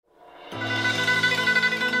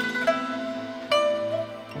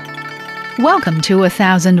Welcome to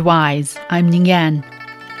 1000 Whys. I'm Ning Yan.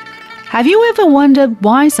 Have you ever wondered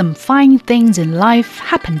why some fine things in life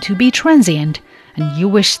happen to be transient and you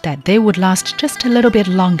wish that they would last just a little bit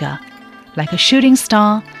longer? Like a shooting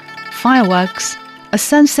star, fireworks, a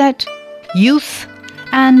sunset, youth,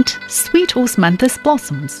 and sweet Osmanthus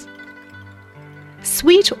blossoms.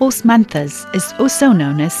 Sweet Osmanthus is also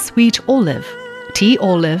known as sweet olive, tea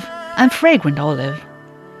olive, and fragrant olive.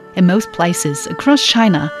 In most places across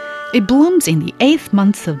China, it blooms in the 8th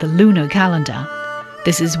month of the lunar calendar.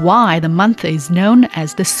 This is why the month is known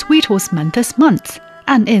as the Sweet Osmanthus month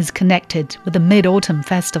and is connected with the Mid-Autumn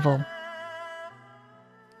Festival.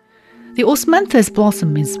 The Osmanthus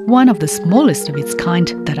blossom is one of the smallest of its kind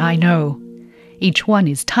that I know. Each one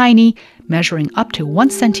is tiny, measuring up to 1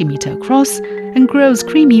 centimeter across, and grows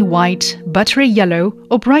creamy white, buttery yellow,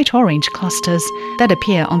 or bright orange clusters that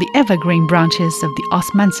appear on the evergreen branches of the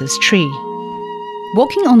Osmanthus tree.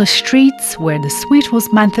 Walking on the streets where the sweet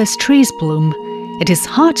Osmanthus trees bloom, it is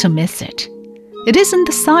hard to miss it. It isn't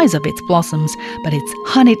the size of its blossoms, but its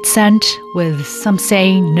honeyed scent with, some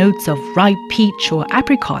say, notes of ripe peach or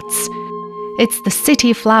apricots. It's the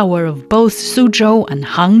city flower of both Suzhou and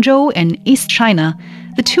Hangzhou in East China,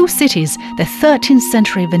 the two cities the 13th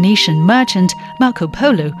century Venetian merchant Marco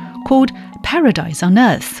Polo called paradise on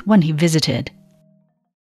earth when he visited.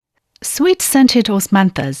 Sweet-scented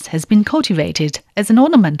Osmanthus has been cultivated as an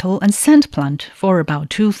ornamental and scent plant for about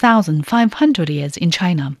 2,500 years in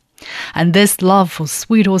China. And this love for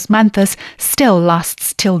sweet Osmanthus still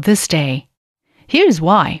lasts till this day. Here's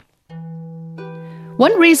why.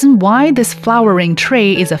 One reason why this flowering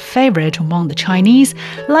tree is a favorite among the Chinese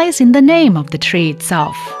lies in the name of the tree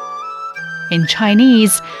itself. In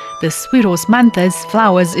Chinese, the sweet Osmanthus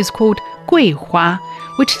flowers is called Gui Hua,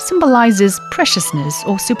 which symbolizes preciousness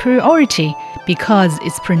or superiority because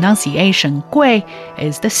its pronunciation Gui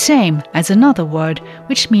is the same as another word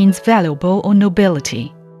which means valuable or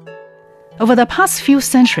nobility. Over the past few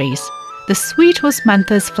centuries, the sweet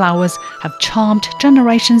Osmanthus flowers have charmed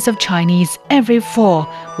generations of Chinese every fall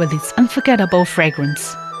with its unforgettable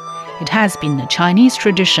fragrance. It has been a Chinese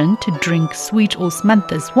tradition to drink sweet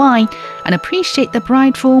Osmanthus wine and appreciate the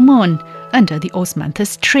bright full moon under the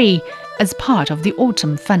Osmanthus tree as part of the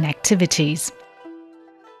autumn fun activities.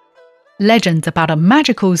 Legends about a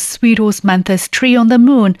magical sweet Osmanthus tree on the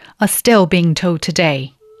moon are still being told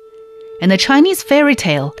today. In the Chinese fairy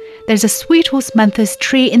tale, there's a sweet Osmanthus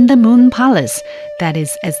tree in the Moon Palace that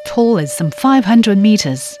is as tall as some 500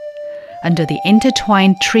 meters. Under the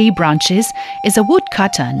intertwined tree branches is a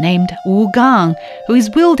woodcutter named Wu Gang who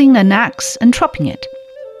is wielding an axe and chopping it.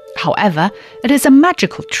 However, it is a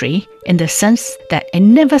magical tree in the sense that it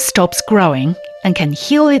never stops growing and can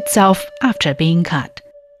heal itself after being cut.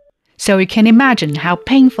 So you can imagine how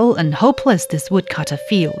painful and hopeless this woodcutter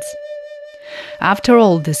feels. After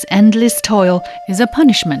all, this endless toil is a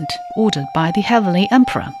punishment ordered by the Heavenly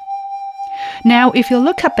Emperor. Now, if you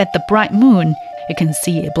look up at the bright moon, you can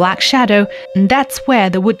see a black shadow, and that's where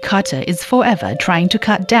the woodcutter is forever trying to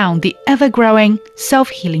cut down the ever-growing,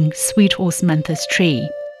 self-healing sweet Osmanthus tree.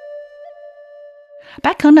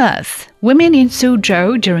 Back on Earth, women in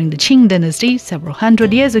Suzhou during the Qing dynasty several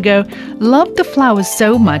hundred years ago loved the flowers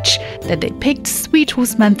so much that they picked sweet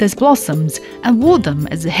Osmanthus blossoms and wore them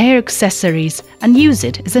as hair accessories and used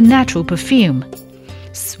it as a natural perfume.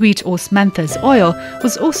 Sweet Osmanthus oil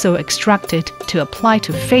was also extracted to apply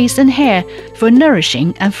to face and hair for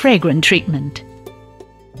nourishing and fragrant treatment.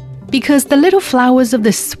 Because the little flowers of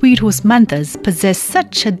the sweet Osmanthus possess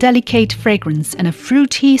such a delicate fragrance and a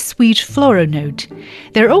fruity, sweet floral note,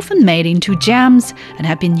 they're often made into jams and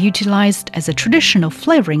have been utilized as a traditional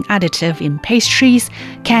flavoring additive in pastries,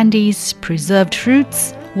 candies, preserved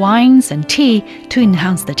fruits, wines, and tea to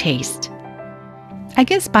enhance the taste. I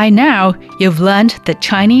guess by now, you've learned that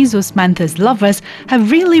Chinese Osmanthus lovers have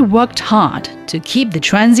really worked hard to keep the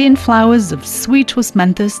transient flowers of sweet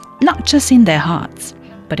Osmanthus not just in their hearts,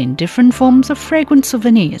 but in different forms of fragrant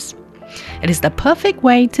souvenirs. It is the perfect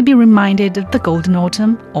way to be reminded of the golden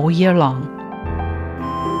autumn all year long.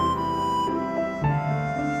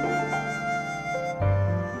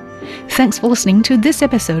 Thanks for listening to this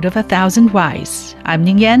episode of 1000 Whys. I'm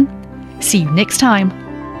Ning Yan. See you next time.